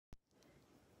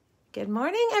Good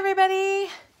morning, everybody.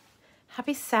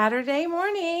 Happy Saturday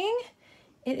morning.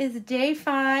 It is day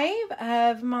 5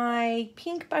 of my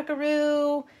Pink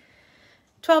Buckaroo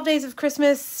 12 Days of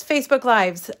Christmas Facebook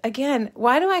Lives. Again,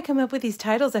 why do I come up with these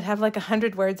titles that have like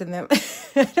 100 words in them?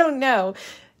 I don't know.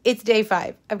 It's day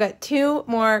 5. I've got 2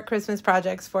 more Christmas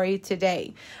projects for you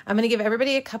today. I'm going to give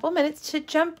everybody a couple minutes to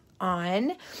jump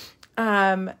on.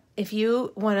 If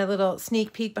you want a little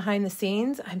sneak peek behind the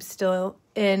scenes, I'm still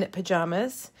in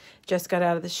pajamas, just got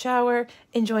out of the shower,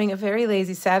 enjoying a very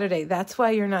lazy Saturday. That's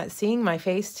why you're not seeing my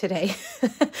face today.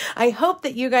 I hope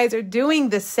that you guys are doing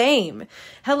the same.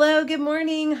 Hello, good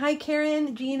morning. Hi,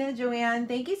 Karen, Gina, Joanne.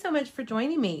 Thank you so much for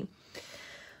joining me.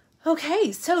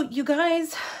 Okay, so you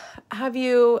guys, have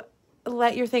you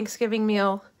let your Thanksgiving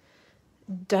meal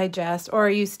digest, or are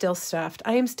you still stuffed?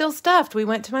 I am still stuffed. We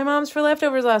went to my mom's for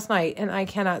leftovers last night and I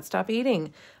cannot stop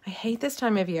eating. I hate this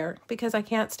time of year because I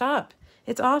can't stop.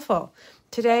 It's awful.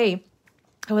 Today,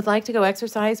 I would like to go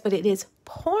exercise, but it is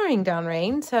pouring down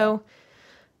rain, so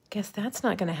guess that's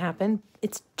not going to happen.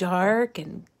 It's dark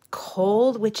and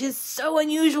cold, which is so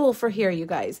unusual for here, you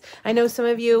guys. I know some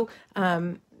of you,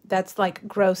 that's like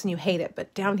gross and you hate it,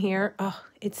 but down here, oh,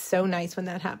 it's so nice when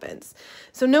that happens.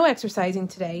 So no exercising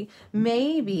today.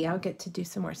 Maybe I'll get to do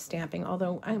some more stamping,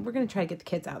 although we're going to try to get the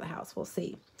kids out of the house. We'll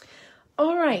see.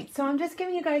 All right, so I'm just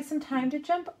giving you guys some time to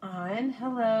jump on.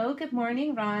 Hello, good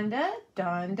morning, Rhonda,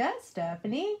 Donda,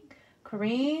 Stephanie,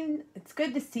 Corrine. It's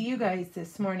good to see you guys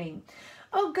this morning.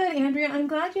 Oh, good, Andrea. I'm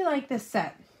glad you like this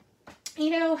set.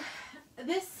 You know,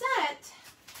 this set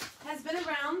has been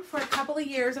around for a couple of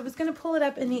years. I was going to pull it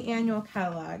up in the annual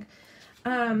catalog.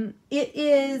 It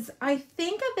is, I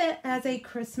think of it as a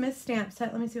Christmas stamp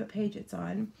set. Let me see what page it's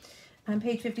on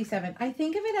page 57. I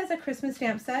think of it as a Christmas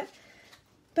stamp set,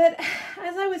 but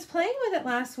as I was playing with it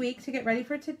last week to get ready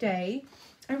for today,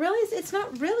 I realized it's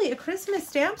not really a Christmas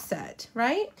stamp set,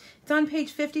 right? It's on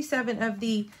page 57 of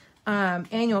the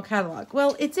annual catalog.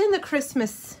 Well, it's in the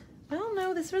Christmas, well,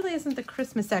 no, this really isn't the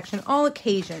Christmas section. All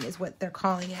occasion is what they're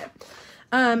calling it.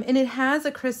 And it has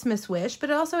a Christmas wish, but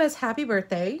it also has happy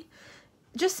birthday.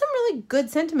 Just some really good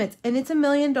sentiments. And it's $1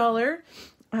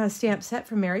 million stamp set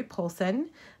from Mary Polson.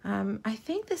 I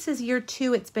think this is year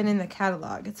 2 it's been in the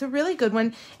catalog. It's a really good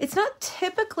one. It's not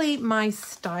typically my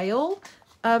style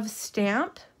of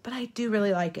stamp, but I do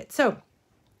really like it. So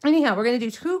anyhow, we're going to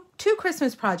do two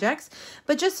Christmas projects,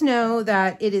 but just know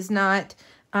that it is not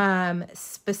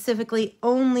specifically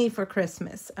only for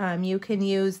Christmas. You can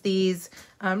use these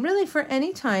really for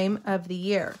any time of the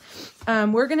year.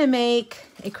 We're going to make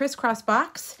a crisscross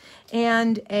box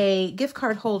and a gift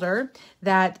card holder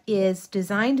that is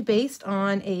designed based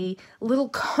on a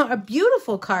a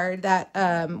beautiful card that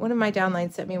one of my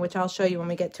downlines sent me, which I'll show you when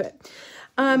we get to it.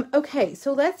 Okay,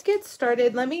 so let's get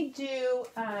started. Let me do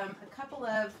a couple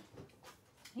of,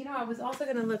 you know, I was also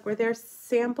going to look, were there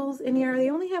samples in here? They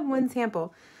only have one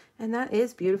sample, and that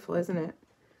is beautiful, isn't it?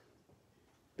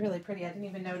 Really pretty. I didn't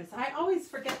even notice. I always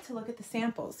forget to look at the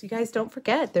samples. You guys don't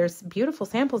forget. There's beautiful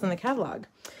samples in the catalog.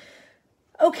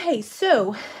 Okay,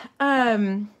 so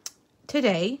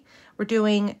today we're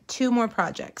doing 2 more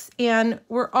projects, and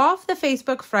we're off the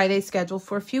Facebook Friday schedule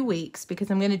for a few weeks because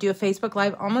I'm going to do a Facebook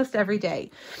Live almost every day.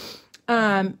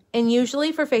 And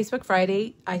usually for Facebook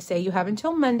Friday, I say you have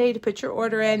until Monday to put your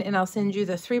order in, and I'll send you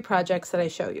the 3 projects that I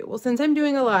show you. Well, since I'm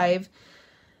doing a live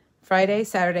Friday,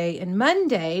 Saturday, and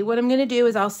Monday, what I'm going to do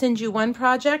is I'll send you 1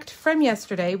 project from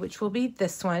yesterday, which will be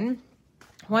this one,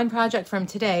 1 project from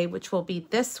today, which will be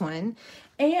this one,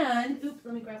 and, oops,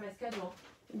 let me grab my schedule,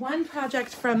 1 project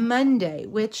from Monday,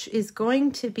 which is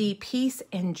going to be Peace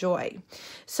and Joy.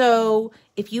 So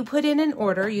if you put in an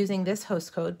order using this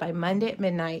host code by Monday at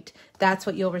midnight, that's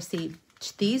what you'll receive.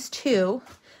 These 2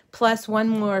 plus one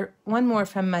more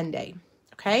from Monday.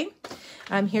 Okay.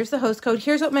 Here's the host code.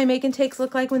 Here's what my make and takes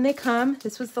look like when they come.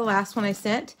 This was the last one I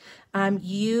sent.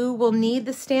 You will need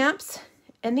the stamps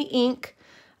and the ink.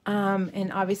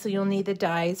 And obviously you'll need the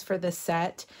dies for this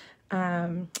set.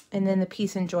 And then the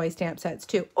Peace and Joy stamp sets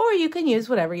too. Or you can use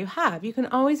whatever you have. You can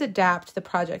always adapt the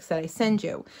projects that I send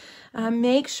you.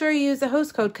 Make sure you use the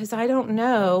host code because I don't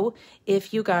know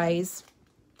if you guys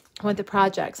want the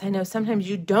projects. I know sometimes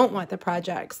you don't want the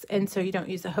projects, and so you don't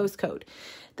use the host code.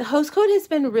 The host code has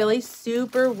been really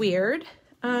super weird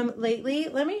lately.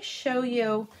 Let me show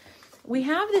you. We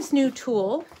have this new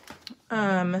tool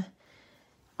on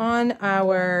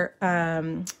our,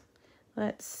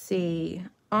 let's see,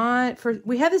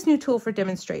 we have this new tool for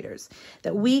demonstrators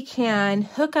that we can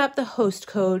hook up the host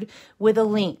code with a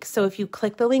link. So if you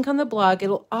click the link on the blog,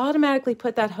 it'll automatically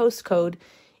put that host code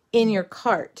in your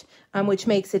cart, which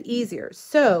makes it easier.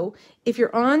 So if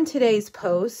you're on today's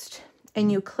post,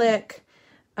 and you click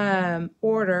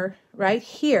order right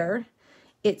here,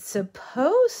 it's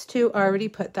supposed to already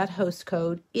put that host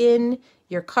code in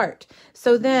your cart.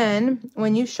 So then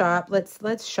when you shop,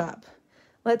 let's shop.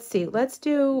 Let's see,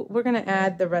 we're going to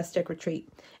add the Rustic Retreat.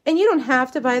 And you don't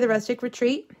have to buy the Rustic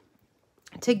Retreat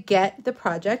to get the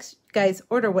projects. Guys,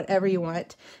 order whatever you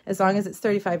want, as long as it's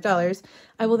 $35.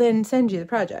 I will then send you the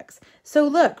projects. So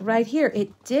look, right here,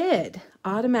 it did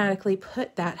automatically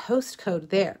put that host code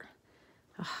there.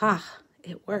 Aha,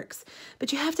 it works.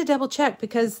 But you have to double check,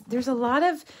 because there's a lot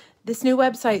of this new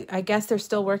website. I guess they're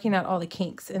still working out all the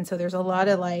kinks. And so there's a lot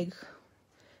of like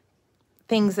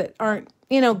things that aren't,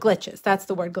 glitches. That's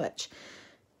the word, glitch.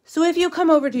 So if you come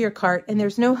over to your cart and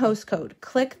there's no host code,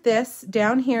 click this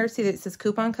down here. See that it says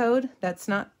coupon code?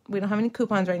 We don't have any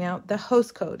coupons right now. The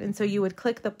host code. And so you would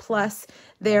click the plus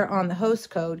there on the host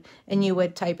code and you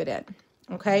would type it in.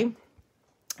 Okay.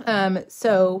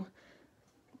 So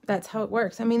that's how it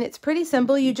works. I mean, it's pretty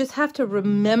simple. You just have to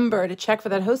remember to check for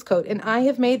that host code. And I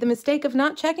have made the mistake of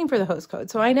not checking for the host code.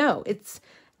 So I know it's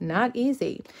not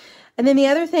easy. And then the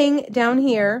other thing down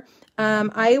here,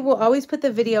 I will always put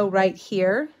the video right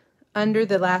here under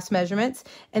the last measurements.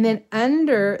 And then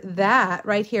under that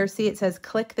right here, see it says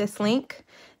click this link.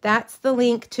 That's the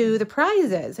link to the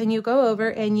prizes. And you go over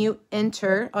and you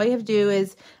enter. All you have to do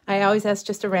is, I always ask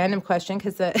just a random question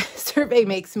because the survey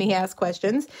makes me ask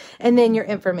questions. And then your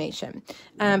information.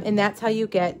 And that's how you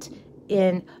get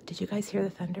in. Did you guys hear the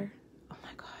thunder? Oh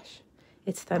my gosh,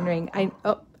 it's thundering.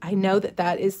 I know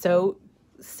that is so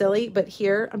silly, but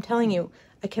here, I'm telling you,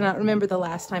 I cannot remember the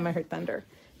last time I heard thunder.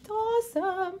 It's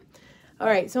awesome. All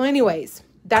right, so anyways,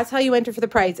 that's how you enter for the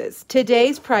prizes.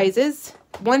 Today's prizes,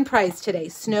 one prize today,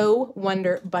 Snow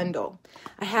Wonder Bundle.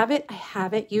 I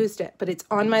haven't used it, but it's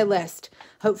on my list.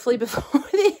 Hopefully before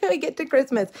I get to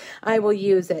Christmas, I will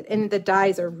use it. And the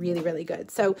dies are really, really good.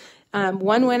 So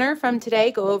one winner from today,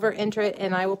 go over, enter it,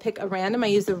 and I will pick a random. I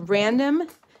use a random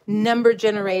number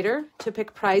generator to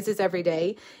pick prizes every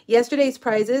day. Yesterday's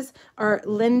prizes are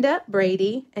Linda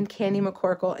Brady and Candy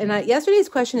McCorkle. And yesterday's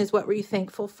question is, what were you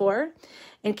thankful for?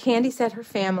 And Candy said her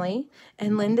family,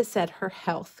 and Linda said her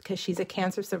health, because she's a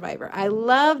cancer survivor. I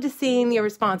loved seeing your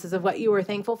responses of what you were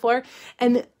thankful for.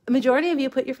 And the majority of you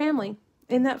put your family.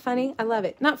 Isn't that funny? I love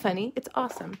it. Not funny. It's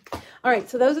awesome. All right.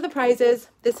 So those are the prizes.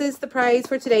 This is the prize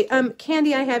for today.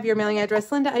 Candy, I have your mailing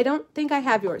address. Linda, I don't think I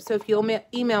have yours. So if you'll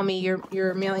email me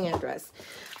your mailing address.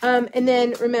 And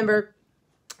then remember,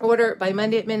 order by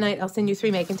Monday at midnight. I'll send you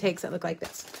 3 make and takes that look like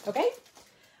this. Okay.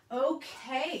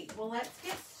 Okay. Well, let's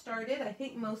get started. I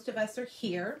think most of us are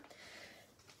here.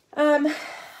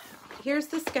 Here's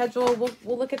the schedule.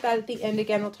 We'll look at that at the end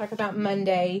again. We'll talk about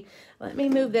Monday. Let me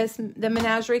move this. The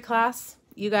menagerie class,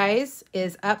 you guys,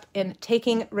 is up and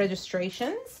taking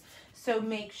registrations. So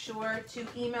make sure to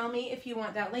email me if you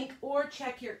want that link, or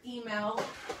check your email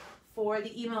for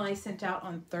the email I sent out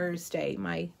on Thursday,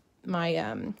 my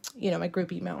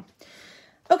group email.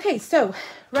 Okay, so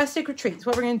Rustic Retreats,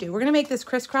 what we're going to do. We're going to make this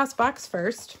crisscross box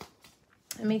first.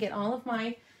 Let me get all of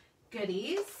my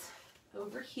goodies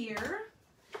over here.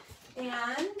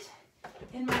 And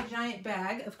in my giant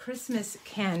bag of Christmas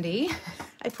candy,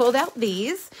 I pulled out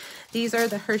these. These are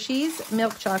the Hershey's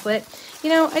milk chocolate.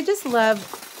 I just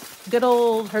love good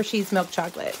old Hershey's milk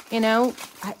chocolate.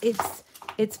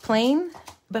 It's plain,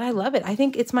 but I love it. I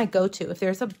think it's my go-to. If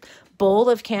there's a bowl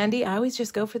of candy, I always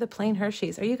just go for the plain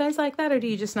Hershey's. Are you guys like that, or do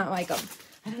you just not like them?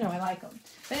 I don't know. I like them.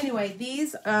 But anyway,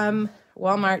 these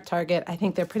Walmart, Target, I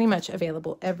think they're pretty much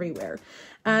available everywhere.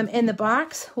 And the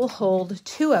box will hold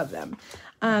 2 of them.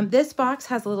 This box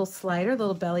has a little slider,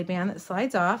 little belly band that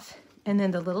slides off, and then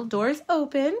the little doors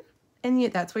open, and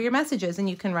that's where your message is, and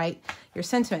you can write your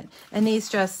sentiment. And these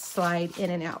just slide in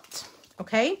and out.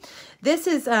 Okay? This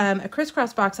is a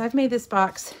crisscross box. I've made this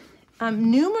box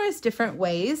numerous different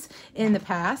ways in the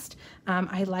past.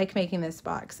 I like making this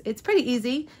box. It's pretty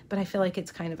easy, but I feel like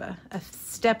it's kind of a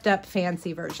stepped up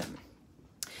fancy version.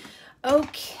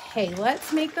 Okay,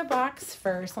 let's make the box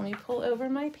first. Let me pull over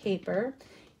my paper.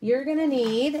 You're going to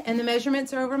need, and the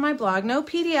measurements are over my blog. No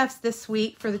PDFs this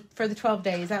week for the 12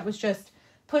 days. That was just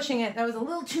pushing it. That was a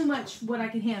little too much what I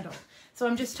can handle. So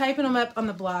I'm just typing them up on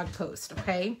the blog post,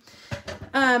 okay?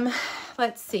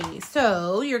 Let's see.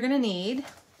 So you're going to need,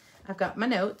 I've got my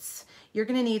notes. You're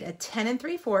going to need a 10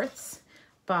 3/4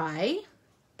 by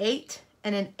 8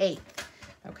 1/8.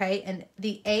 Okay, and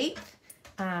the 8th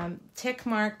tick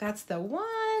mark, that's the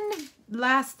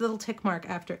last little tick mark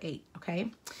after 8.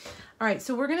 Okay. All right,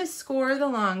 so we're going to score the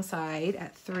long side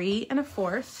at 3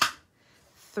 1/4,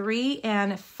 3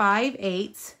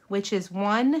 5/8, which is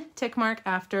 1 tick mark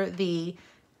after the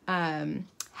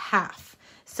half.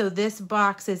 So this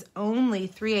box is only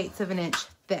 3/8 of an inch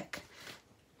thick.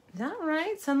 Is that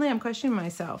right? Suddenly I'm questioning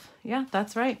myself. Yeah,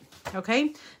 that's right.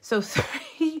 Okay, so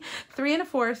 3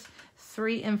 3¼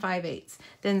 3 5/8,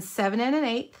 then 7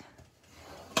 1/8,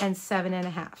 and 7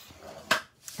 1/2.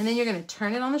 And then you're going to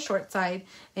turn it on the short side,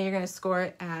 and you're going to score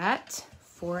it at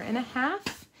 4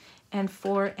 1/2 and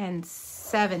 4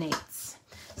 7/8.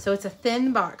 So it's a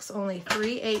thin box, only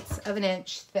 3/8 of an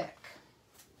inch thick.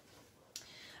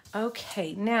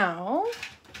 Okay, now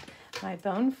my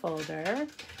bone folder.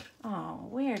 Oh,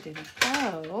 where did it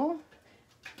go?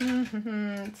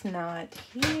 It's not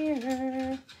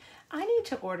here. I need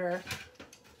to order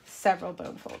several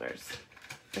bone folders.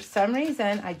 For some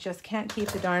reason, I just can't keep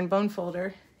the darn bone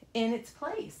folder in its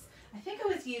place. I think I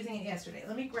was using it yesterday.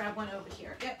 Let me grab one over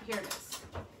here. Yep, here it is.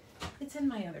 It's in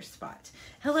my other spot.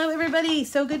 Hello, everybody.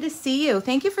 So good to see you.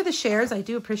 Thank you for the shares. I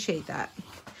do appreciate that.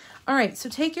 All right, so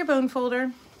take your bone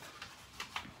folder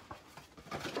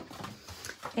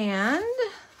and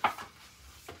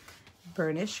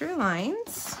burnish your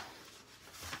lines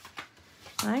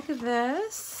like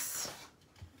this.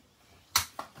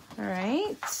 All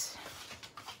right.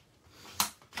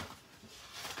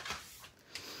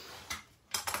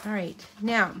 All right,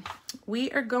 now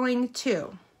we're going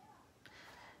to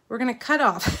cut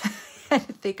off, I had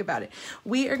to think about it.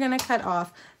 We are going to cut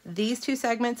off these 2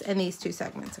 segments and these 2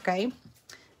 segments, okay?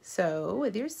 So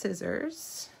with your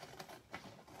scissors,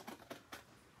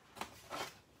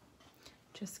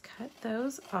 just cut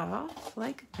those off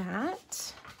like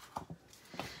that.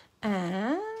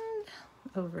 And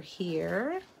over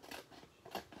here,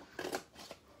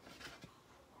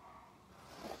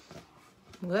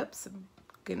 whoops, I'm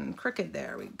getting crooked.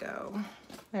 There we go.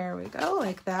 There we go,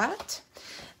 like that.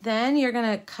 Then you're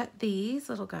gonna cut these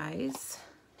little guys.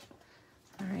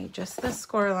 All right, just the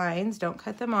score lines, don't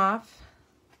cut them off.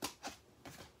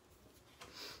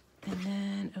 And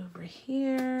then over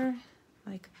here,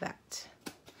 like that.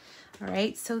 All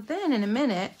right, so then in a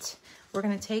minute, we're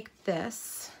gonna take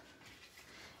this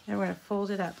and we're gonna fold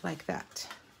it up like that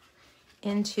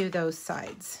into those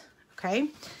sides, okay?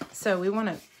 So we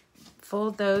wanna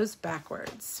fold those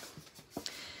backwards.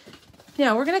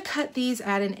 Now we're gonna cut these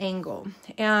at an angle,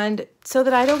 and so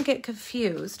that I don't get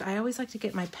confused, I always like to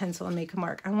get my pencil and make a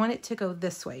mark. I want it to go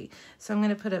this way. So I'm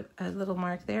gonna put a little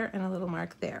mark there and a little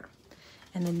mark there.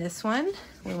 And then this one,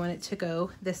 we want it to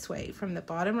go this way, from the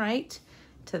bottom right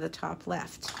to the top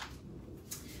left.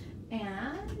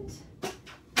 And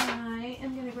I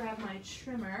am gonna grab my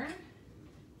trimmer,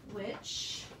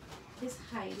 which is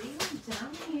hiding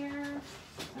down here,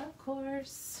 of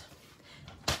course.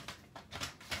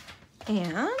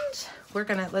 And we're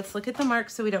gonna, let's look at the mark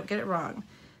so we don't get it wrong.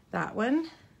 That one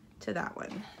to that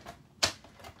one.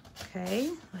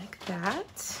 Okay, like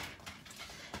that.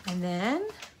 And then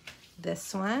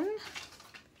this one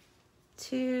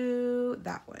to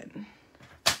that one.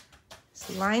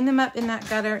 So line them up in that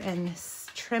gutter and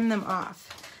trim them off.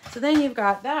 So then you've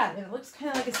got that, and it looks kind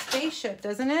of like a spaceship,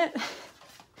 doesn't it?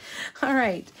 All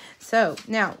right, so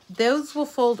now those will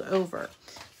fold over,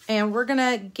 and we're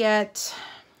gonna get,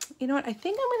 you know what, I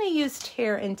think I'm gonna use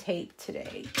tear and tape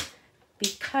today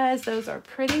because those are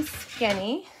pretty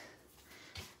skinny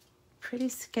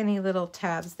little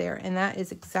tabs there, and that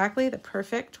is exactly the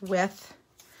perfect width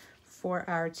for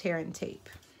our tear and tape.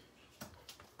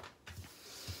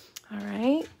 All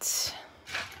right,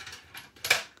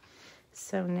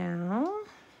 so now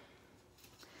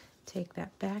take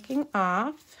that backing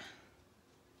off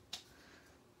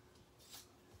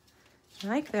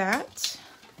like that.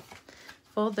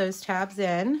 Fold those tabs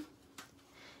in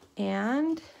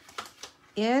and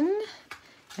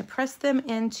press them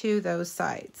into those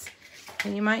sides.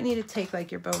 And you might need to take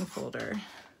like your bone folder,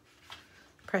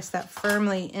 press that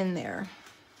firmly in there.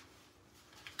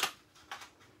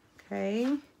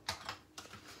 Okay,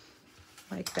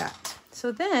 like that.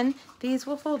 So then these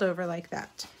will fold over like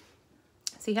that.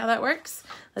 See how that works?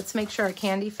 Let's make sure our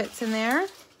candy fits in there.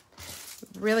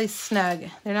 Really snug.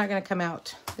 They're not gonna come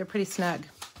out. They're pretty snug.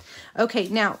 Okay,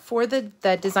 now for the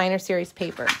designer series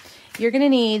paper, you're gonna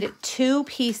need 2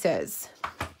 pieces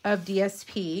of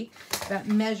DSP that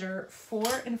measure 4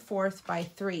 1/4 by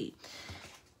 3.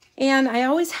 And I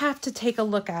always have to take a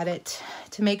look at it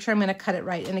to make sure I'm gonna cut it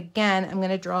right. And again, I'm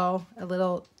gonna draw a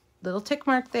little tick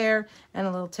mark there and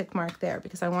a little tick mark there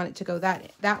because I want it to go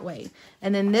that way.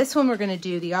 And then this one, we're gonna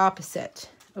do the opposite,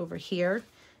 over here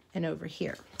and over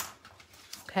here.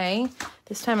 Okay,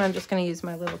 this time I'm just gonna use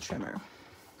my little trimmer.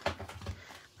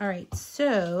 All right,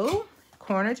 so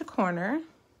corner to corner,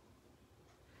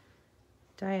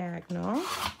 diagonal,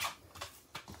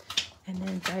 and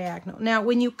then diagonal. Now,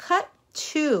 when you cut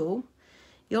 2,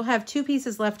 you'll have 2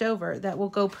 pieces left over that will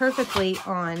go perfectly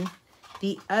on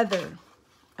the other,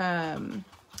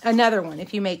 another one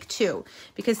if you make 2.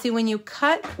 Because see, when you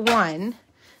cut one,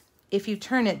 if you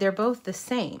turn it, they're both the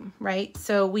same, right?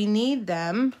 So we need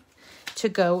them to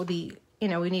go we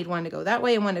need one to go that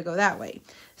way and one to go that way.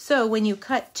 So when you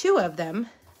cut 2 of them,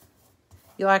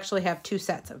 you'll actually have 2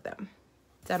 sets of them.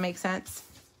 Does that make sense?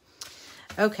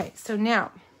 Okay, so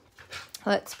now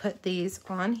let's put these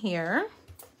on here.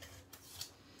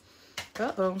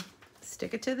 Uh-oh,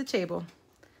 stick it to the table.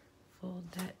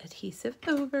 Fold that adhesive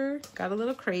over. Got a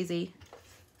little crazy.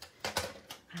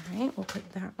 All right, we'll put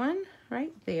that one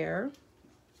right there.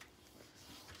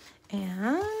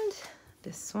 And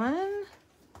this one.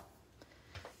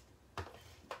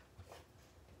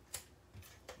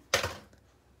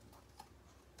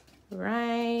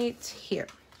 Right here.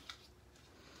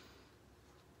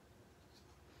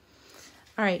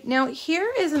 All right, now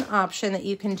here is an option that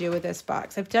you can do with this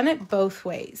box. I've done it both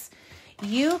ways.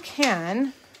 You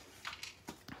can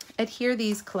adhere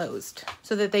these closed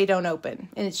so that they don't open,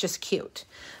 and it's just cute.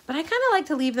 But I kind of like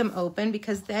to leave them open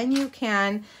because then you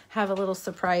can have a little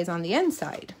surprise on the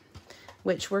inside,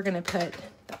 which we're going to put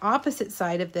the opposite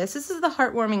side of this. This is the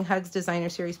Heartwarming Hugs Designer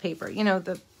Series paper. You know,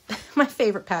 my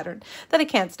favorite pattern that I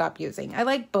can't stop using. I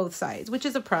like both sides, which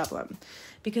is a problem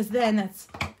because then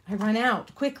I run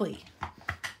out quickly.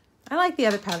 I like the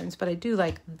other patterns, but I do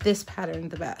like this pattern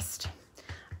the best.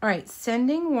 All right,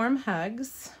 sending warm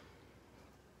hugs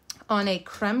on a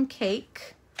crumb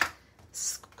cake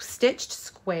stitched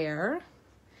square.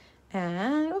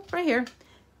 And right here.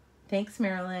 Thanks,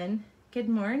 Marilyn. Good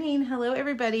morning. Hello,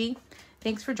 everybody.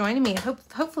 Thanks for joining me.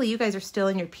 Hopefully you guys are still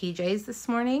in your PJs this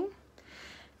morning.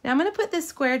 Now I'm going to put this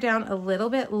square down a little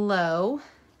bit low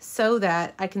so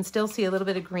that I can still see a little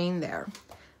bit of green there.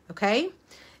 Okay?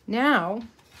 Now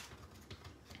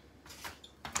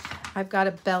I've got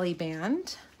a belly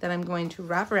band that I'm going to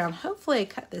wrap around. Hopefully I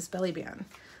cut this belly band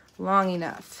long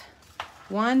enough.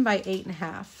 1 by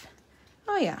 8.5.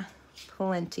 Oh yeah,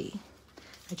 plenty.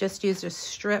 I just used a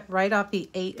strip right off the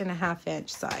 8.5 inch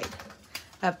side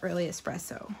of Early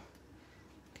Espresso.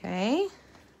 Okay.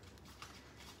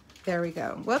 There we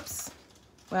go. Whoops.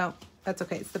 Well, that's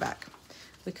okay. It's the back.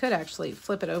 We could actually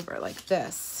flip it over like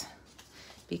this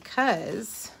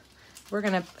because we're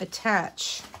going to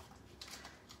attach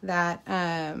that,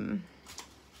 we're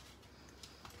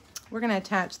going to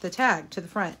attach the tag to the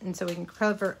front, and so we can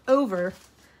cover over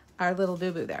our little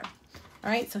boo-boo there.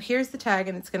 All right, so here's the tag,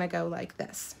 and it's going to go like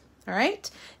this. All right,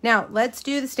 now let's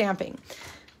do the stamping.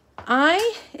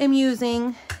 I am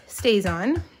using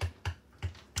StazOn.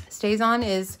 StazOn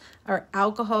is our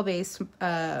alcohol-based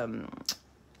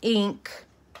ink,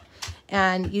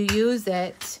 and you use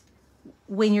it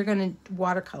when you're going to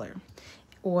watercolor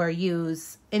or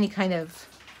use any kind of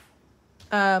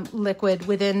liquid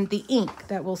within the ink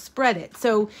that will spread it.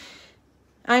 So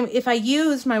if I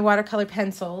used my watercolor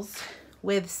pencils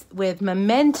with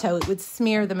Memento, it would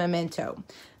smear the Memento.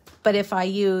 But if I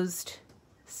used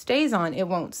StazOn, it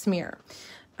won't smear.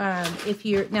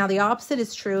 Now the opposite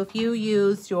is true. If you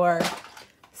use your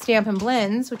Stampin'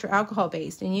 Blends, which are alcohol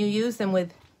based, and you use them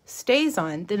with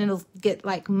StazOn, then it'll get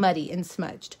like muddy and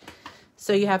smudged.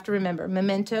 So you have to remember,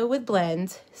 Memento with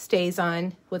blends,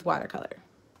 StazOn with watercolor.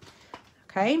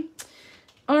 Okay.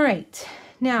 All right.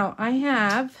 Now I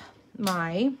have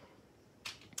my,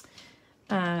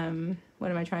 what am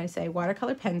I trying to say?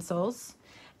 Watercolor pencils.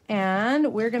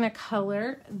 And we're going to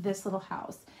color this little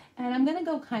house. And I'm going to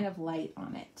go kind of light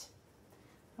on it.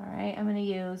 All right. I'm going to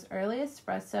use Early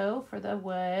Espresso for the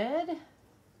wood.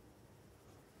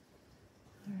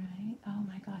 All right. Oh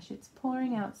my gosh, it's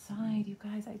pouring outside, you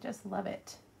guys. I just love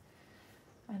it.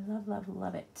 I love, love,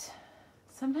 love it.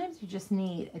 Sometimes you just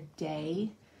need a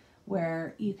day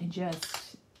where you can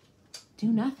just do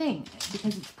nothing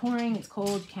because it's pouring, it's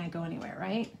cold, you can't go anywhere,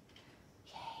 right?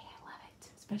 Yay, I love it.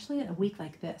 Especially a week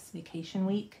like this, vacation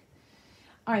week.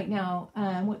 All right, now,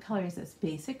 what color is this?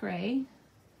 Basic gray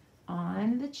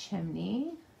on the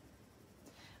chimney.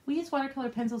 We used watercolor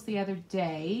pencils the other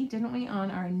day, didn't we,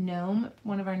 on our gnome,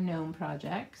 one of our gnome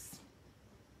projects.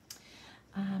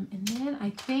 And then I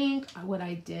think what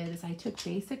I did is I took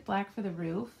basic black for the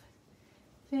roof,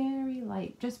 very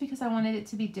light, just because I wanted it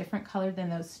to be different colored than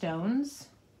those stones.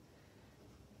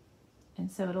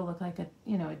 And so it'll look like a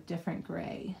different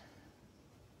gray.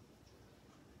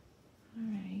 All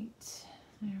right,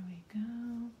 there we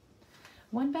go.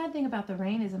 One bad thing about the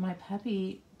rain is that my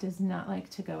puppy does not like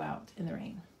to go out in the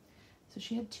rain. So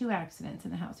she had 2 accidents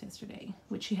in the house yesterday,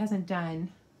 which she hasn't done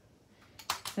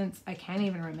since I can't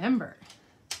even remember.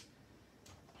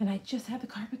 And I just had the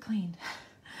carpet cleaned.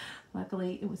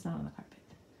 Luckily, it was not on the carpet.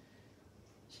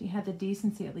 She had the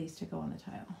decency at least to go on the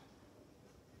tile.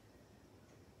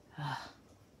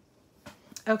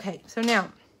 Okay, so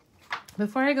now,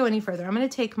 before I go any further, I'm going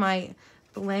to take my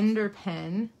blender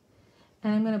pen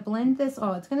and I'm going to blend this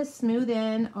all. It's going to smooth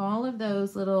in all of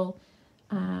those little,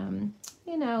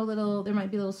 you know, there might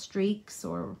be little streaks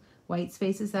or white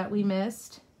spaces that we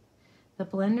missed. The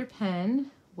blender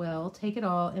pen will take it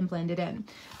all and blend it in.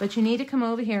 But you need to come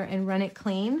over here and run it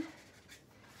clean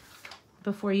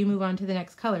before you move on to the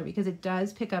next color, because it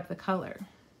does pick up the color.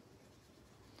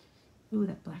 Ooh,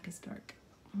 that black is dark.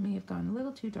 I may have gone a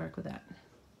little too dark with that.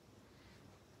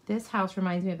 This house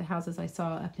reminds me of the houses I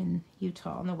saw up in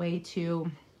Utah on the way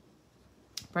to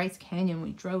Bryce Canyon.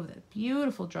 We drove the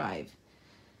beautiful drive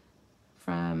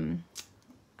from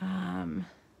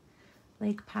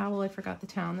Lake Powell, I forgot the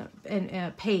town,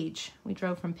 and Page. We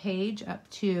drove from Page up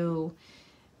to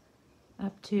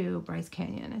Bryce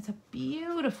Canyon. It's a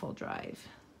beautiful drive.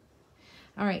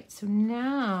 All right, so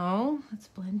now let's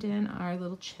blend in our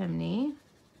little chimney.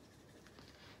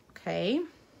 Okay,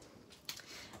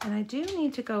 and I do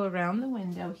need to go around the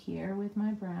window here with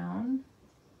my brown.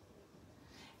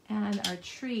 And our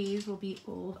trees will be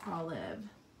old olive.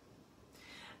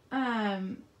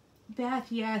 Beth,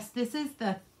 yes, this is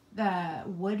the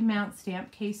wood mount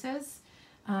stamp cases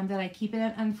that I keep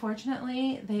in.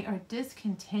 Unfortunately, they are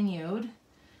discontinued,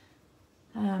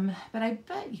 but I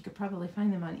bet you could probably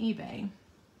find them on eBay.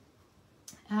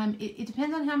 It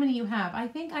depends on how many you have. I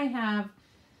think I have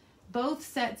both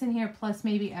sets in here plus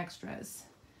maybe extras.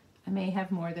 I may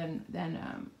have more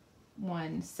than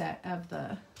one set of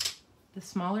the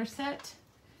smaller set,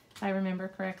 if I remember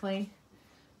correctly.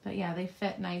 But yeah, they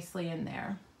fit nicely in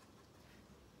there.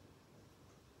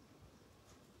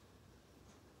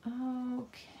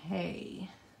 Okay,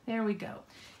 there we go.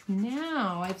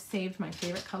 Now I've saved my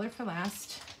favorite color for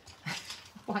last,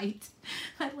 white.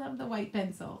 I love the white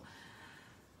pencil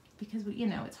because, you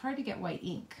know, it's hard to get white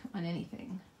ink on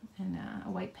anything, and a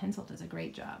white pencil does a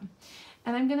great job.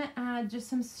 And I'm gonna add just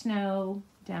some snow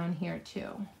down here too.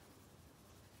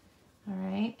 All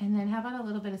right, and then how about a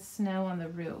little bit of snow on the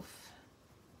roof?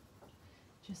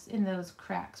 Just in those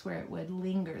cracks where it would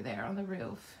linger there on the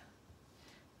roof.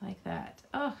 Like that.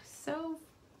 Oh, so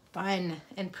fun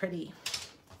and pretty.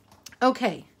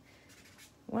 Okay,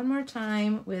 one more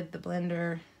time with the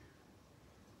blender.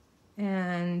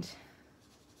 And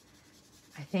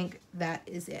I think that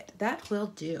is it. That will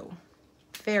do.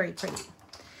 Very pretty.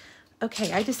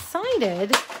 Okay, I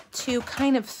decided to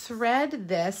kind of thread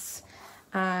this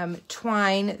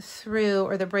twine through,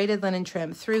 or the braided linen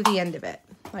trim through the end of it,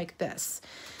 like this.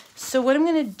 So what I'm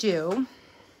going to do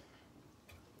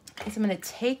is I'm going to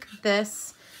take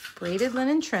this braided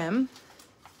linen trim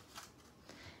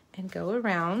and go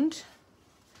around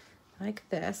like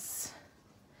this,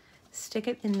 stick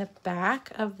it in the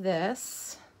back of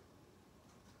this,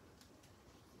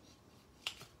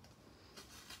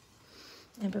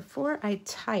 and before I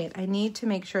tie it, I need to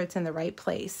make sure it's in the right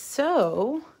place.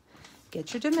 So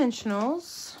get your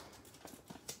dimensionals,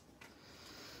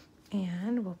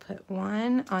 and we'll put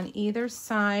one on either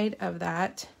side of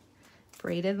that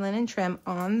braided linen trim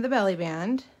on the belly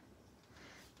band,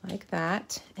 like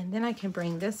that. And then I can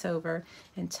bring this over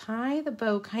and tie the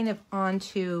bow kind of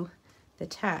onto the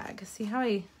tag. See how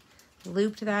I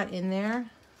looped that in there?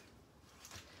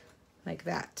 Like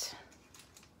that.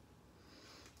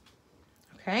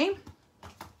 Okay.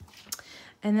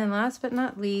 And then last but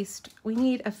not least, we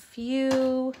need a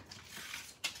few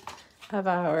of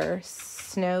our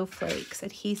snowflakes,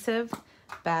 adhesive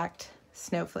backed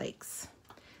snowflakes.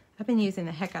 I've been using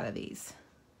the heck out of these.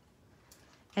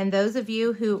 And those of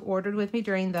you who ordered with me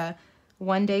during the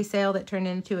one-day sale that turned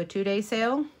into a two-day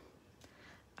sale,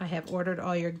 I have ordered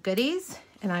all your goodies,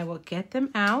 and I will get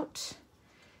them out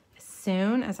as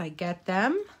soon as I get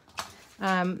them.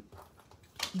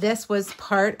 This was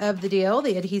part of the deal,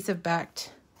 the adhesive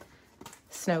backed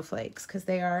snowflakes, because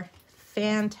they are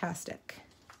fantastic.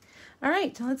 All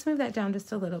right, so let's move that down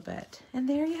just a little bit. And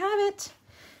there you have it.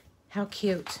 How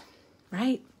cute,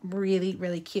 right? Really,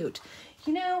 really cute.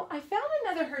 You know, I found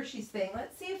another Hershey's thing.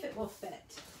 Let's see if it will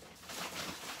fit.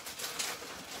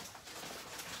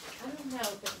 I don't know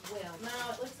if it will. No,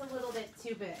 it looks a little bit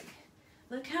too big.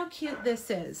 Look how cute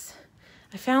this is.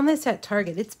 I found this at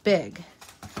Target. It's big.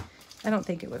 I don't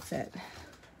think it would fit.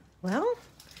 Well,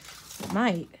 it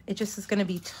might. It just is going to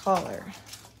be taller.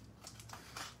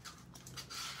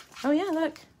 Oh yeah,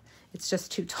 look. It's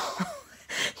just too tall.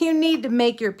 You need to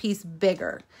make your piece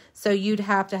bigger. So you'd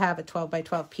have to have a 12 by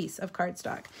 12 piece of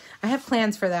cardstock. I have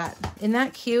plans for that. Isn't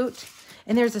that cute?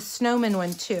 And there's a snowman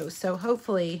one too. So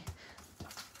hopefully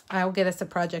I'll get us a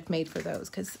project made for those,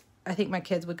 because I think my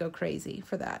kids would go crazy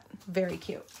for that. Very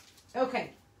cute.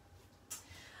 Okay.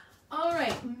 All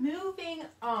right, moving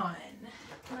on.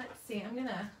 Let's see, I'm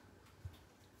gonna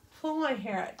pull my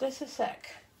hair out just a sec.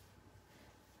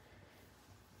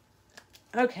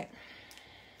 Okay.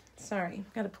 Sorry,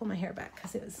 gotta pull my hair back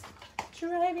because it was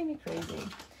driving me crazy.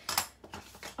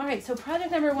 All right, so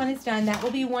project number 1 is done. That will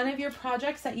be one of your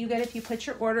projects that you get if you put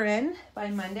your order in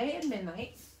by Monday at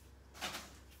midnight.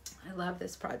 I love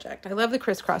this project. I love the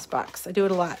crisscross box. I do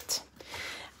it a lot.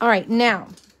 All right, now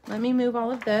let me move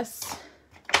all of this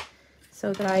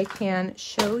so that I can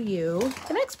show you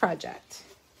the next project.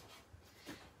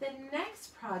 The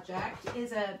next project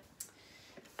is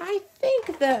I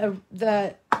think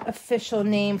the official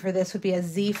name for this would be a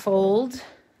Z-fold.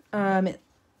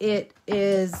 It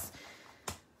is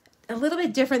a little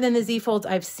bit different than the Z-folds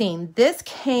I've seen. This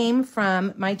came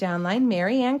from my downline,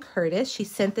 Mary Ann Curtis. She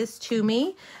sent this to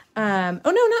me. Oh,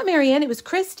 no, not Mary Ann. It was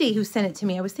Christy who sent it to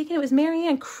me. I was thinking it was Mary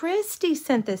Ann. Christy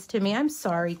sent this to me. I'm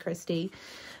sorry, Christy.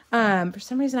 For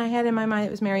some reason, I had in my mind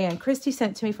it was Mary Ann. Christy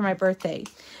sent it to me for my birthday.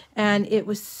 And it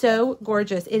was so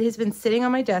gorgeous. It has been sitting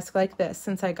on my desk like this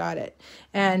since I got it.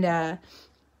 And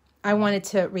I wanted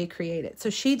to recreate it. So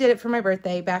she did it for my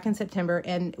birthday back in September.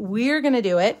 And we're going to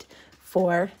do it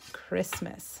for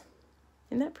Christmas.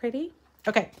 Isn't that pretty?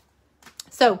 Okay.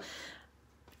 So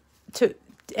to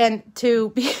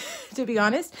be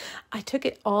honest, I took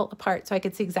it all apart so I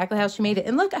could see exactly how she made it.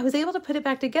 And look, I was able to put it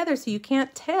back together so you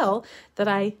can't tell that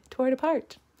I tore it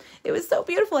apart. It was so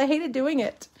beautiful. I hated doing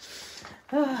it.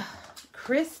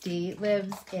 Christy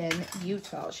lives in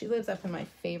Utah. She lives up in my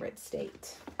favorite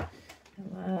state.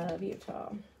 I love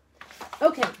Utah.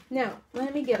 Okay, now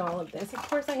let me get all of this. Of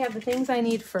course, I have the things I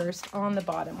need first on the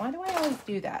bottom. Why do I always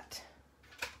do that?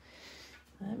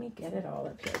 Let me get it all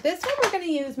up here. This one we're going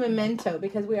to use Memento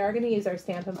because we are going to use our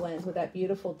Stampin' Blends with that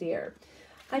beautiful deer.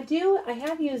 I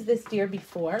have used this deer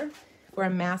before for a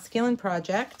masculine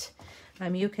project.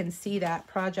 You can see that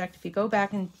project. If you go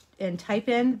back and type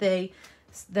in the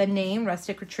name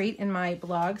Rustic Retreat in my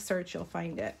blog search, you'll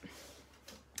find it.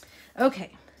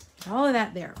 Okay, all of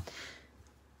that there.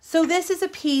 So this is a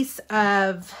piece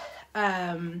of,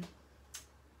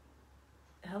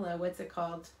 what's it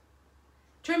called?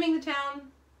 Trimming the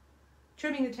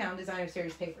Town Designer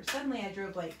Series paper. Suddenly I drew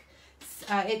a blank.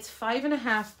 It's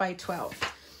 5.5 by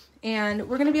 12. And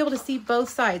we're going to be able to see both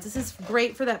sides. This is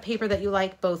great for that paper that you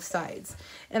like both sides.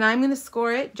 And I'm going to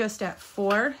score it just at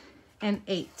 4 and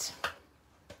 8.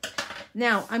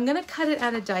 Now, I'm going to cut it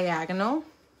at a diagonal.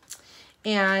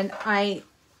 And I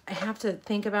have to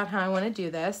think about how I want to do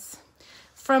this.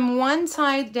 From one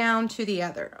side down to the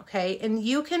other, okay? And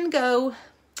you can go...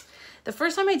 The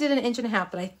first time I did 1.5 inches,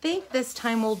 but I think this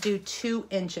time we'll do 2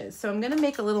 inches. So I'm going to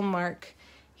make a little mark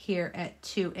here at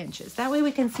 2 inches. That way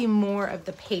we can see more of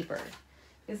the paper.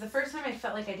 Because the first time I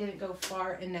felt like I didn't go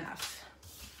far enough.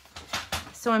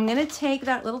 So I'm going to take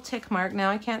that little tick mark. Now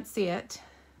I can't see it.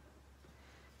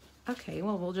 Okay,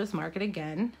 well, we'll just mark it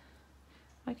again.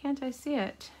 Why can't I see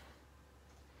it?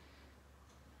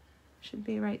 Should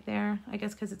be right there. I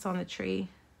guess because it's on the tree.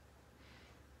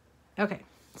 Okay.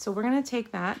 So we're going to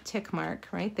take that tick mark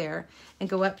right there and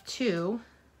go up to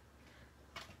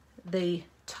the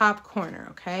top corner,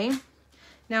 okay?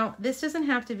 Now, this doesn't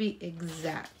have to be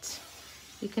exact.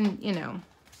 You can,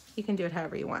 you can do it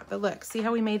however you want. But look, see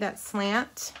how we made that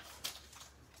slant?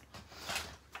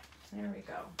 There we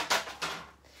go.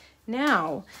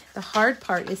 Now, the hard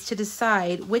part is to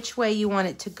decide which way you want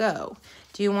it to go.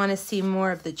 Do you want to see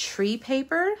more of the tree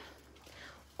paper?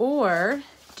 Or...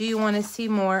 do you want to see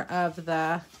more of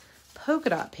the polka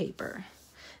dot paper?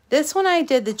 This one I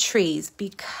did the trees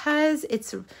because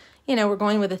it's, we're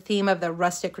going with a theme of the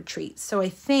rustic retreat. So I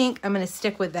think I'm going to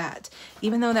stick with that,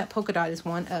 even though that polka dot is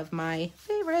one of my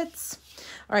favorites.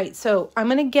 All right, so I'm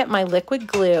going to get my liquid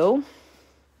glue.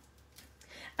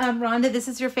 Rhonda, this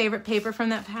is your favorite paper from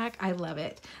that pack? I love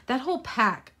it. That whole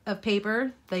pack of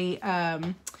paper,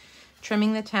 the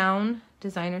Trimming the Town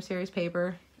Designer Series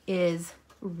paper, is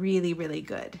really, really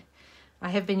good. I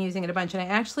have been using it a bunch, and I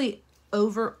actually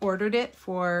over-ordered it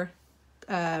for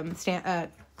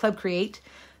Club Create,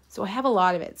 so I have a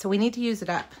lot of it, so we need to use it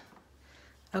up.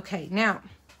 Okay, now,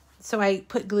 so I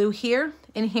put glue here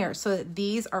and here so that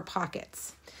these are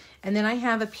pockets. And then I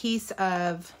have a piece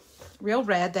of real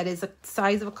red that is the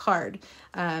size of a card,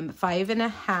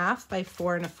 5.5 by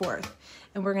 4 1/4.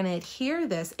 And we're going to adhere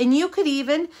this, and you could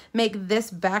even make this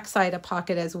backside a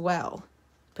pocket as well.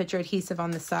 Put your adhesive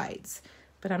on the sides,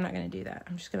 but I'm not going to do that.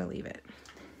 I'm just going to leave it.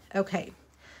 Okay,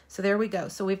 so there we go.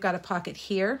 So we've got a pocket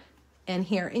here and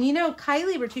here. And you know,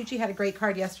 Kylie Bertucci had a great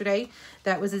card yesterday.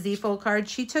 That was a Z-fold card.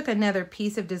 She took another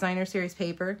piece of designer series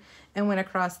paper and went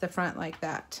across the front like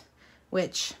that,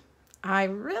 which I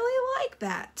really like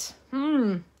that.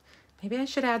 Maybe I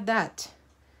should add that.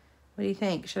 What do you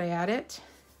think? Should I add it?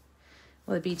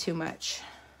 Will it be too much?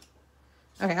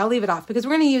 Okay, I'll leave it off because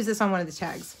we're going to use this on one of the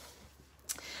tags.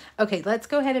 Okay, let's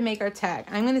go ahead and make our tag.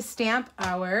 I'm going to stamp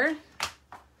our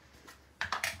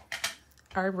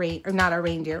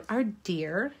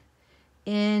deer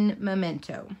in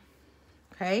Memento.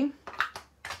 Okay.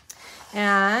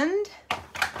 And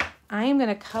I am going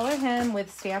to color him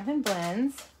with Stampin'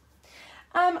 Blends.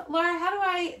 Laura, how do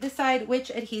I decide which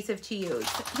adhesive to use?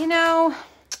 You know,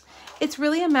 it's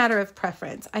really a matter of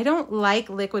preference. I don't like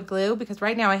liquid glue because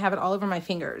right now I have it all over my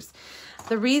fingers.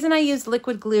 The reason I used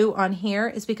liquid glue on here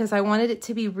is because I wanted it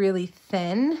to be really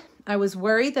thin. I was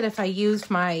worried that if I used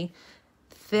my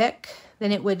thick,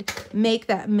 then it would make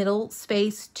that middle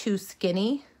space too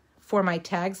skinny for my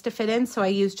tags to fit in. So I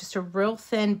used just a real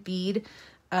thin bead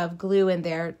of glue in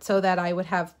there so that I would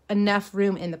have enough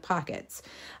room in the pockets.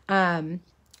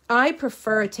 I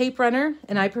prefer a tape runner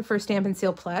and I prefer Stampin'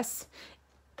 Seal Plus,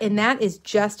 and that is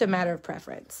just a matter of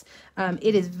preference.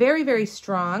 It is very, very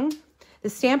strong. The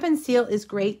Stampin' Seal is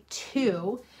great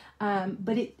too,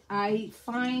 but I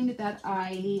find that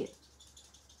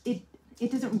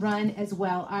it doesn't run as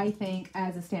well, I think,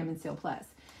 as a Stampin' Seal Plus.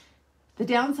 The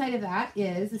downside of that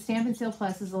is the Stampin' Seal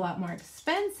Plus is a lot more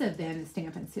expensive than the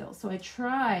Stampin' Seal. So I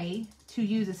try to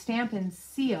use a Stampin'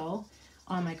 Seal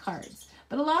on my cards.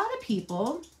 But a lot of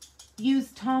people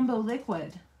use Tombow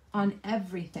Liquid on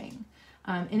everything.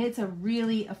 And it's a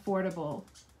really affordable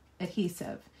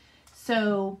adhesive.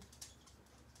 So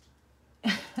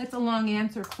that's a long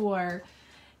answer for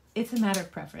it's a matter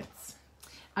of preference.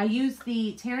 I used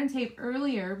the tear and tape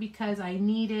earlier because I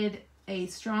needed a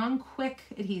strong, quick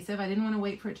adhesive. I didn't want to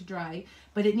wait for it to dry,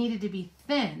 but it needed to be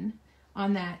thin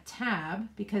on that tab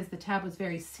because the tab was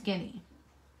very skinny.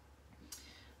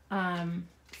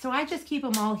 So I just keep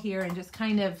them all here and just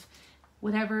kind of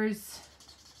whatever's,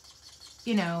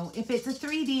 you know, if it's a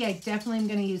 3D, I definitely am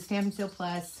going to use Stampin' Seal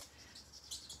Plus,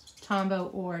 Tombow,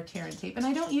 or tear and tape. And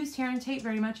I don't use tear and tape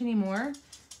very much anymore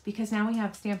because now we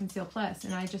have Stampin' Seal Plus,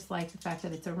 and I just like the fact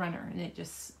that it's a runner and it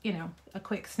just, you know, a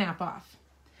quick snap off.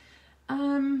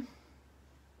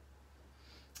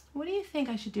 What do you think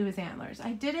I should do as antlers?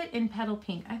 I did it in Petal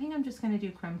Pink. I think I'm just going to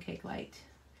do Crumb Cake Light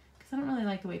because I don't really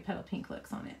like the way Petal Pink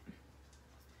looks on it.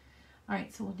 All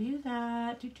right, so we'll do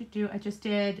that. I just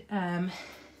did, I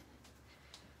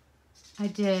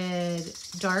did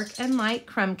dark and light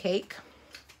crumb cake.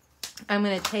 I'm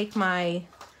going to take my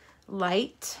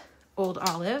light Old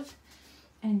Olive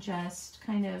and just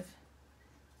kind of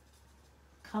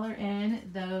color in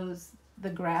the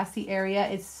grassy area.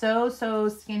 It's so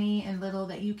skinny and little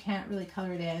that you can't really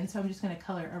color it in. So I'm just going to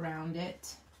color around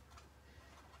it.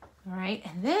 All right,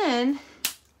 and then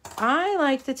I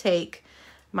like to take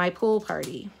my pool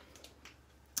party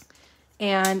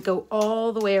and go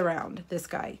all the way around this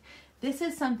guy. This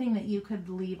is something that you could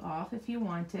leave off if you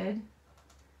wanted,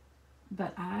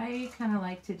 but I kind of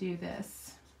like to do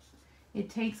this. It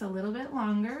takes a little bit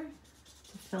longer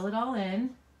to fill it all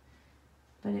in,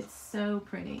 but it's so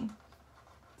pretty.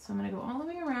 So I'm going to go all the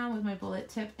way around with my bullet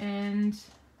tip end,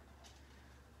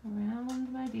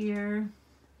 around my deer.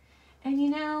 And you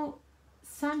know,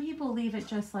 some people leave it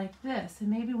just like this, and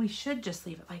maybe we should just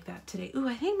leave it like that today. Ooh,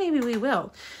 I think maybe we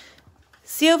will.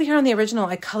 See over here on the original,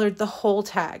 I colored the whole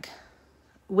tag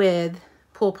with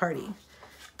Pool Party,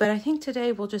 but I think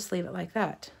today we'll just leave it like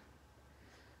that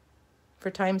for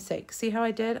time's sake. See how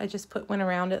I did? I just went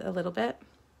around it a little bit.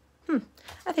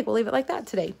 I think we'll leave it like that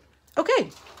today.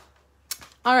 Okay.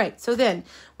 All right, so then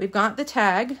we've got the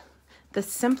tag, the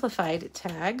simplified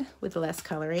tag with less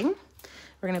coloring.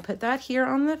 We're going to put that here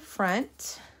on the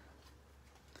front.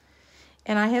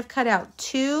 And I have cut out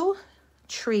 2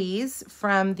 trees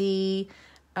from the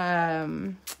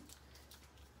In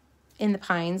the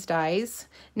Pines dies.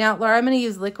 Now, Laura, I'm going to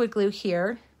use liquid glue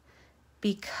here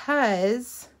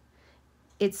because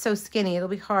it's so skinny. It'll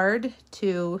be hard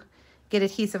to get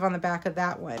adhesive on the back of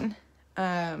that one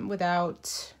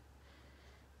without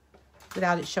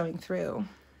it showing through.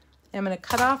 I'm going to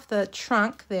cut off the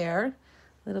trunk there.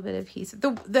 A little bit of adhesive.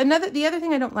 The other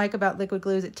thing I don't like about liquid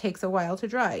glue is it takes a while to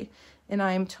dry, and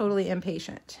I'm totally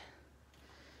impatient.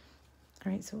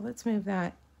 All right, so let's move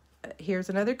that.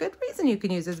 Here's another good reason you can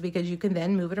use this, because you can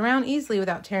then move it around easily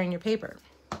without tearing your paper.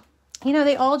 You know,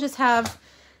 they all just have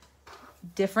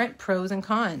different pros and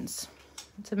cons.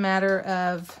 It's a matter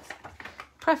of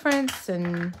preference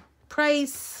and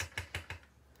price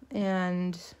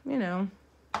and, you know,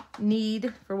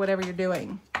 need for whatever you're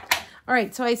doing. All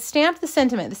right, so I stamped the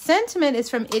sentiment. The sentiment is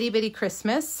from Itty Bitty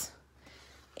Christmas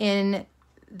in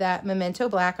that Memento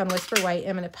Black on Whisper White.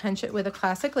 I'm going to punch it with a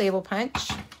classic label punch.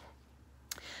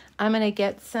 I'm going to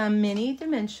get some mini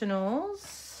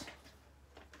dimensionals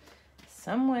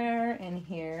somewhere in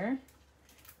here.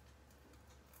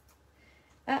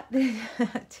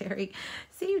 Terry,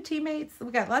 see you teammates.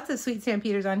 We got lots of sweet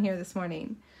stampeders on here this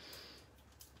morning.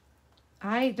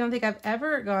 I don't think I've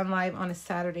ever gone live on a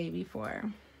Saturday before.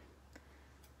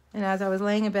 And as I was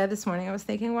laying in bed this morning, I was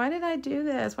thinking, why did I do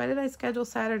this? Why did I schedule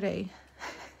Saturday?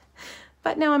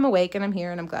 But now I'm awake and I'm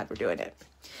here and I'm glad we're doing it.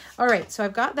 All right, so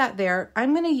I've got that there.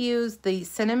 I'm going to use the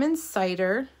cinnamon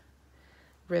cider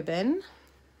ribbon.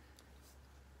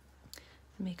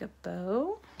 Make a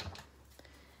bow.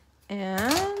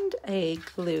 And a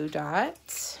glue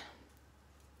dot.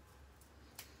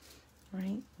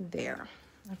 Right there.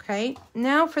 Okay,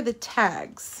 now for the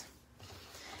tags.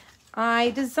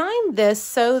 I designed this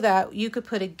so that you could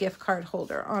put a gift card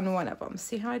holder on one of them.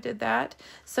 See how I did that?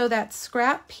 So that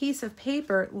scrap piece of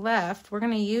paper left, we're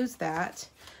going to use that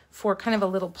for kind of a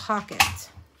little pocket.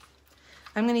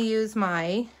 I'm going to use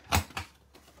my,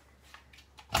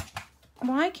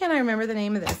 why can't I remember the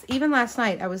name of this? Even last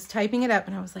night I was typing it up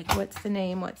and I was like, what's the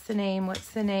name? What's the name?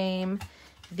 What's the name?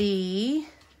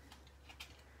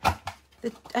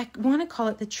 I want to call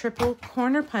it the triple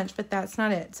corner punch, but that's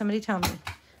not it. Somebody tell me.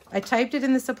 I typed it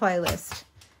in the supply list.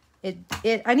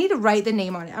 I need to write the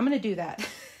name on it. I'm going to do that.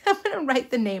 I'm going to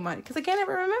write the name on it because I can't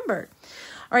ever remember.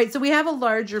 All right, so we have a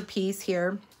larger piece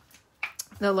here,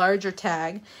 the larger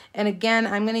tag. And again,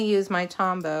 I'm going to use my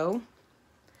Tombow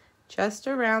just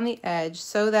around the edge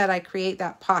so that I create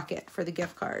that pocket for the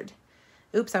gift card.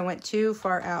 Oops, I went too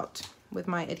far out with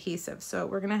my adhesive. So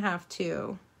we're going to have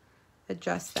to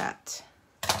adjust that.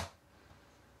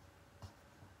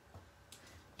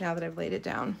 Now that I've laid it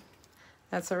down.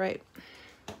 That's all right.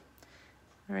 All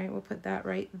right, we'll put that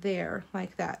right there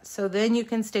like that. So then you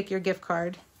can stick your gift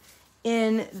card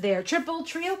in there. Triple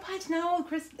trio punch? No,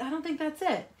 Chris, I don't think that's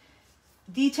it.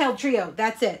 Detailed trio,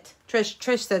 that's it.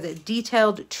 Trish says it.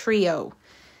 Detailed trio.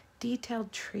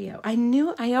 Detailed trio.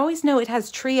 I always know it has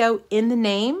trio in the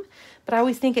name, but I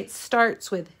always think it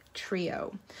starts with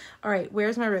trio. All right,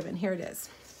 where's my ribbon? Here it is.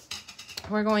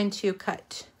 We're going to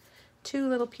cut 2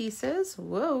 little pieces.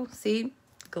 Whoa, see,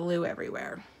 glue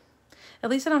everywhere.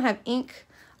 At least I don't have ink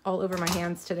all over my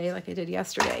hands today like I did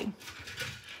yesterday.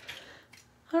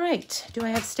 All right, do I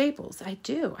have staples? I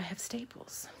do, I have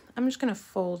staples. I'm just gonna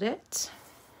fold it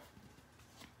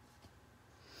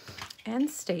and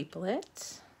staple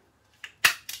it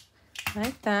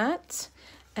like that.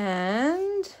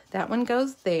 And that one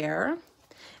goes there.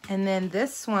 And then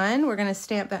this one, we're gonna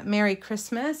stamp that Merry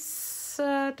Christmas.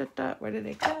 Where did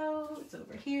it go? It's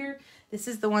over here. This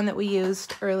is the one that we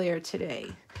used earlier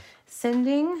today.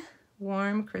 Sending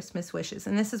warm Christmas wishes.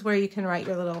 And this is where you can write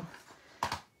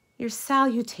your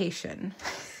salutation.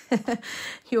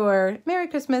 Your Merry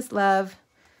Christmas, love,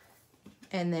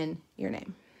 and then your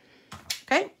name.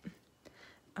 Okay?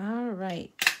 All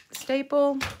right.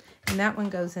 Staple. And that one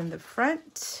goes in the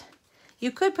front. You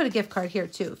could put a gift card here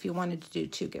too if you wanted to do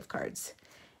 2 gift cards.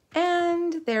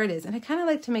 And there it is. And I kind of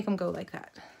like to make them go like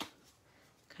that.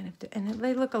 And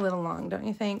they look a little long, don't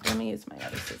you think? Let me use my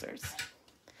other scissors.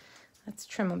 Let's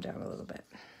trim them down a little bit.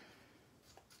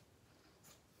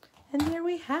 And there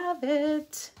we have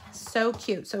it. So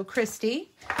cute. So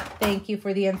Christy, thank you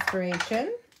for the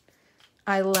inspiration.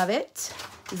 I love it.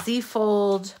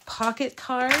 Z-Fold pocket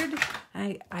card.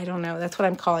 I don't know. That's what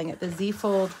I'm calling it. The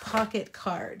Z-Fold pocket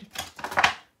card.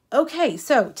 Okay,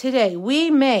 so today we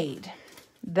made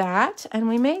that and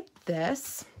we made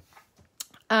this.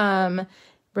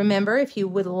 Remember, if you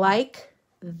would like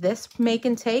this make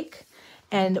and take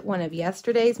and one of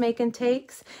yesterday's make and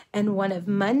takes and one of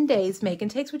Monday's make and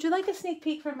takes, would you like a sneak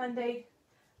peek for Monday?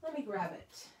 Let me grab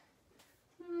it.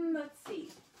 Let's see.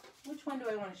 Which one do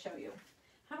I want to show you?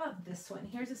 How about this one?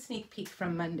 Here's a sneak peek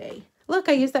from Monday. Look,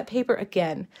 I used that paper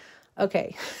again.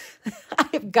 Okay,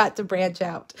 I've got to branch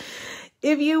out.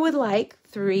 If you would like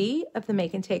 3 of the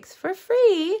make and takes for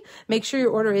free, make sure your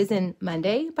order is in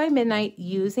Monday by midnight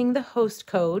using the host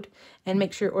code and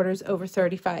make sure your order is over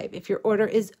 35. If your order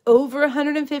is over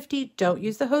 150, don't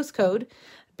use the host code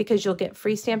because you'll get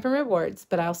free stamp and rewards,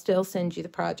 but I'll still send you the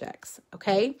projects,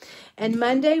 okay? And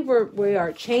Monday, we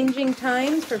are changing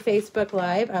times for Facebook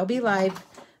Live. I'll be live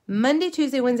Monday,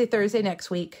 Tuesday, Wednesday, Thursday next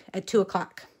week at 2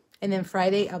 o'clock. And then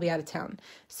Friday, I'll be out of town.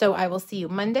 So I will see you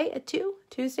Monday at 2,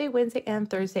 Tuesday, Wednesday, and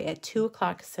Thursday at 2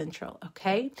 o'clock Central,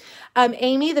 okay?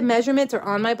 Amy, the measurements are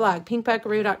on my blog,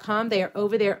 pinkbuckaroo.com. They are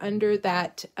over there under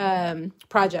that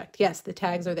project. Yes, the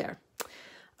tags are there.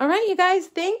 All right, you guys,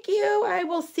 thank you. I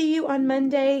will see you on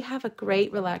Monday. Have a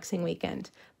great, relaxing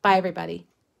weekend. Bye, everybody.